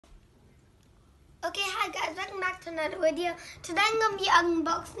Okay, hi guys, welcome back to another video. Today I'm going to be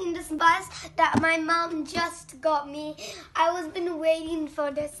unboxing this bus that my mom just got me. I was been waiting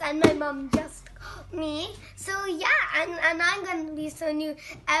for this and my mom just got me. So yeah, and I'm going to be showing you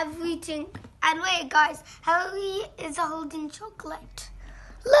everything. And wait guys, Harry is holding chocolate.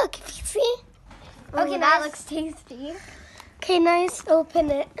 Look, if you see. Okay, that looks tasty. Okay, nice, open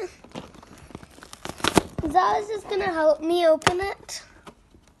it. Zara's just going to help me open it.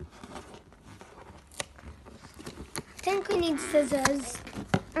 I think we need scissors.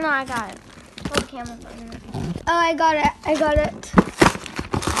 No, I got it. Hold the camera for a minute. Oh, I got it.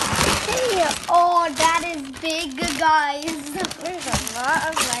 Hey, oh, that is big, guys. There's a lot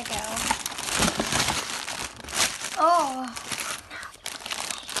of Lego. Oh.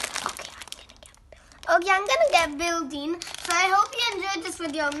 Okay, I'm gonna get building. So I hope you enjoyed this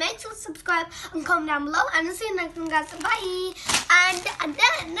video. Make sure to subscribe and comment down below. And I'll see you next one, guys. Bye. And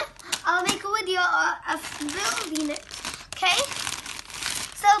then I'll make a video of building it. Okay?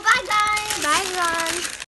 So bye, guys. Bye, everyone.